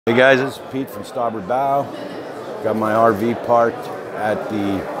Hey guys, it's Pete from Starboard Bow. Got my RV parked at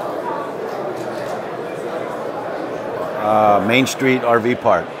the Main Street RV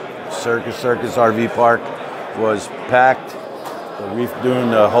Park. Circus RV Park was packed. We're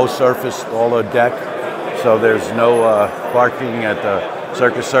doing the whole surface, all the deck. So there's no parking at the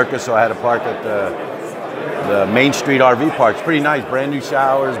Circus, so I had to park at the Main Street RV Park. It's pretty nice, brand new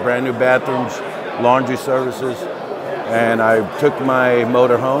showers, brand new bathrooms, laundry services. And I took my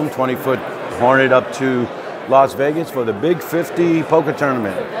motor home, 20-foot Hornet, up to Las Vegas for the Big 50 poker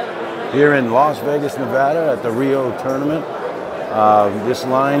tournament here in Las Vegas, Nevada at the Rio tournament. These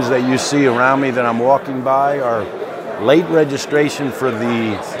lines that you see around me that I'm walking by are late registration for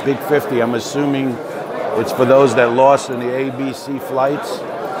the Big 50. I'm assuming it's for those that lost in the ABC flights.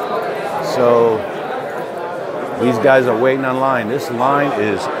 So these guys are waiting online. This line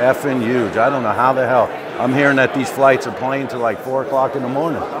is effing huge. I don't know how the hell. I'm hearing that these flights are playing till like 4 o'clock in the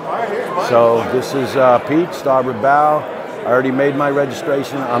morning. So this is Pete, Starboard Bow. I already made my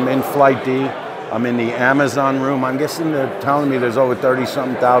registration. I'm in Flight D. I'm in the Amazon room. I'm guessing they're telling me there's over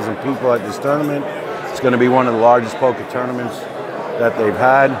 30-something thousand people at this tournament. It's going to be one of the largest poker tournaments that they've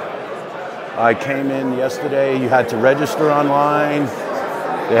had. I came in yesterday. You had to register online.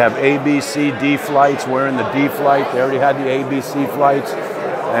 They have A, B, C, D flights. We're in the D flight. They already had the A, B, C flights.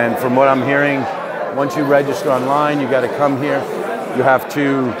 And from what I'm hearing, once you register online, you got to come here. You have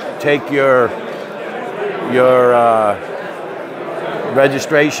to take your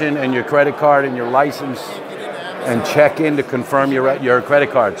registration and your credit card and your license and check in to confirm your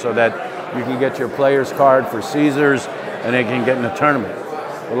credit card so that you can get your player's card for Caesars and they can get in the tournament.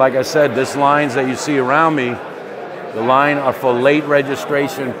 But like I said, this lines that you see around me, the line are for late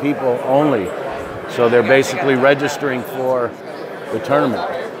registration people only. So they're basically registering for the tournament.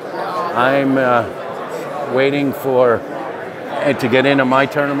 I'm waiting to get into my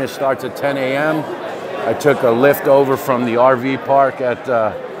tournament. It starts at 10 a.m. I took a lift over from the RV park at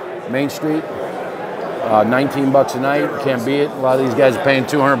Main Street. 19 bucks a night, can't beat it. A lot of these guys are paying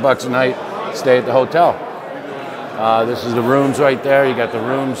 200 bucks a night to stay at the hotel. This is the rooms right there. You got the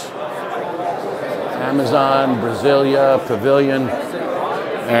rooms, Amazon, Brasilia, Pavilion,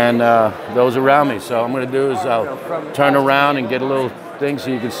 and those around me. So what I'm gonna do is I'll turn around and get a little thing so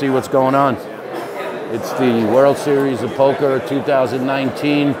you can see what's going on. It's the World Series of Poker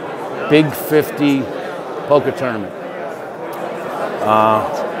 2019 Big 50 Poker Tournament.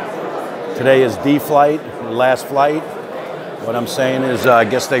 Today is D flight, the last flight. What I'm saying is I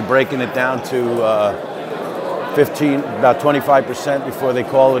guess they're breaking it down to about 25% before they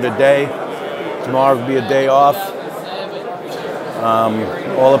call it a day. Tomorrow will be a day off.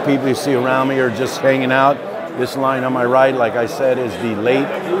 All the people you see around me are just hanging out. This line on my right, like I said, is the late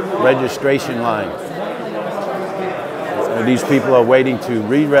registration line. These people are waiting to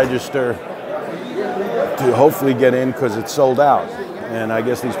re-register to hopefully get in because it's sold out. And I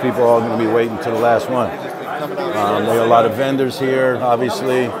guess these people are all going to be waiting to the last one. There are a lot of vendors here,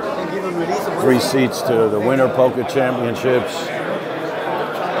 obviously. Free seats to the Winter Poker Championships.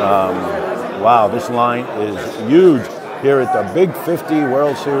 Wow, this line is huge here at the Big 50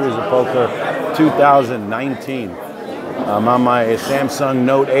 World Series of Poker 2019. I'm on my Samsung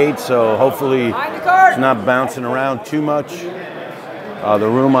Note 8, so hopefully it's not bouncing around too much. The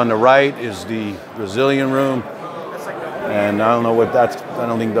room on the right is the Brazilian room. And I don't know what that's, I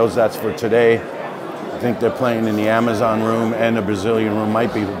don't think that's for today. I think they're playing in the Amazon room, and the Brazilian room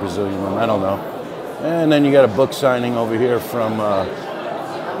might be the Brazilian room, I don't know. And then you got a book signing over here from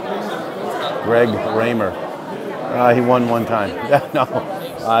Greg Raymer. He won one time. No,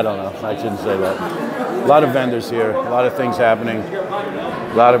 I don't know. I shouldn't say that. A lot of vendors here, a lot of things happening,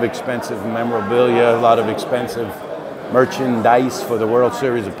 a lot of expensive memorabilia, a lot of expensive merchandise for the World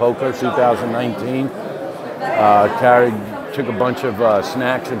Series of Poker 2019. Took a bunch of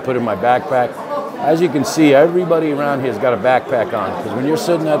snacks and put in my backpack. As you can see, everybody around here has got a backpack on, because when you're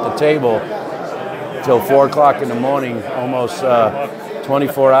sitting at the table till 4 o'clock in the morning, almost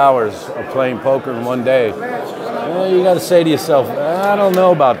 24 hours of playing poker in one day, well, you got to say to yourself, I don't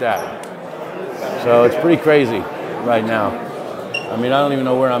know about that. So it's pretty crazy right now. I mean, I don't even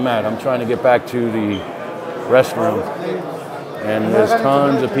know where I'm at. I'm trying to get back to the restroom, and there's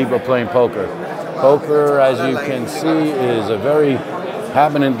tons of people playing poker. Poker, as you can see, is a very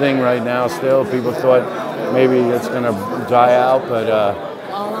happening thing right now still. People thought maybe it's going to die out, but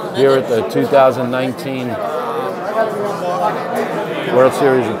here at the 2019 World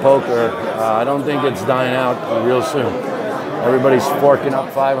Series of Poker, I don't think it's dying out real soon. Everybody's forking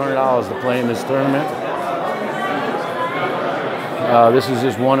up $500 to play in this tournament. This is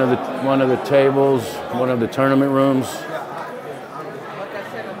just one of the tables, one of the tournament rooms.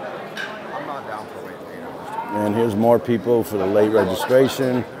 And here's more people for the late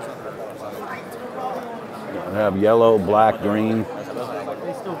registration. I have yellow, black, green.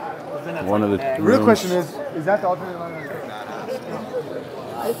 One of the rooms. Real question is that the alternate line?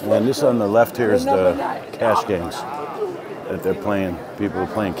 And this on the left here is the cash games that they're playing. People are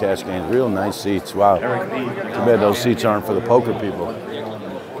playing cash games. Real nice seats. Wow. Too bad those seats aren't for the poker people.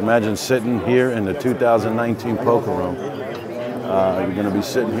 Imagine sitting here in the 2019 poker room. You're going to be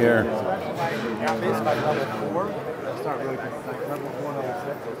sitting here.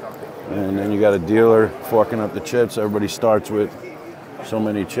 And then you got a dealer forking up the chips. Everybody starts with so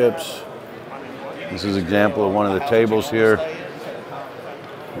many chips. This is an example of one of the tables here.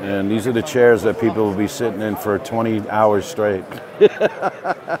 And these are the chairs that people will be sitting in for 20 hours straight.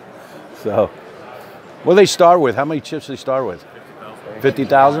 So, what do they start with? How many chips do they start with?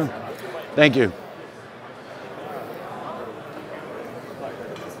 50,000? Thank you.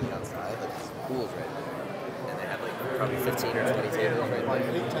 Probably 15 or 20 tables right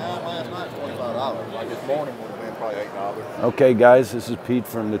there. Okay, guys, this is Pete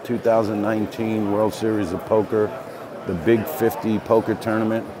from the 2019 World Series of Poker, the Big 50 Poker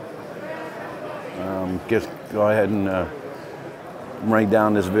Tournament. Just go ahead and write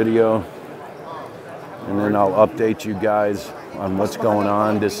down this video, and then I'll update you guys on what's going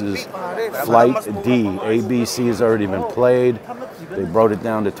on. This is Flight D. ABC has already been played. They brought it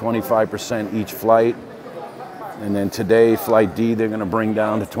down to 25% each flight. And then today, Flight D, they're going to bring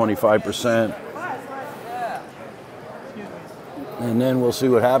down to 25%. And then we'll see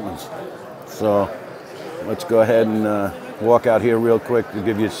what happens. So let's go ahead and walk out here real quick to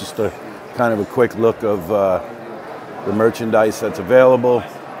give you just a kind of a quick look of the merchandise that's available.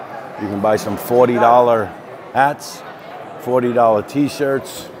 You can buy some $40 hats, $40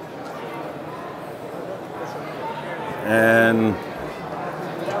 t-shirts, and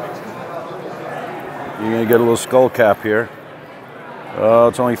you're going to get a little skull cap here.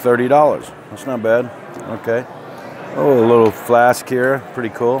 It's only $30. That's not bad. Okay. Oh, a little flask here. Pretty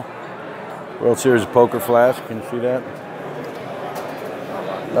cool. World Series of Poker flask. Can you see that?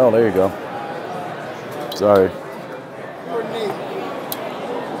 Oh, there you go. Sorry.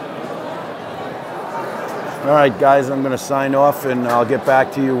 All right, guys, I'm going to sign off, and I'll get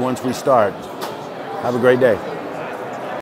back to you once we start. Have a great day.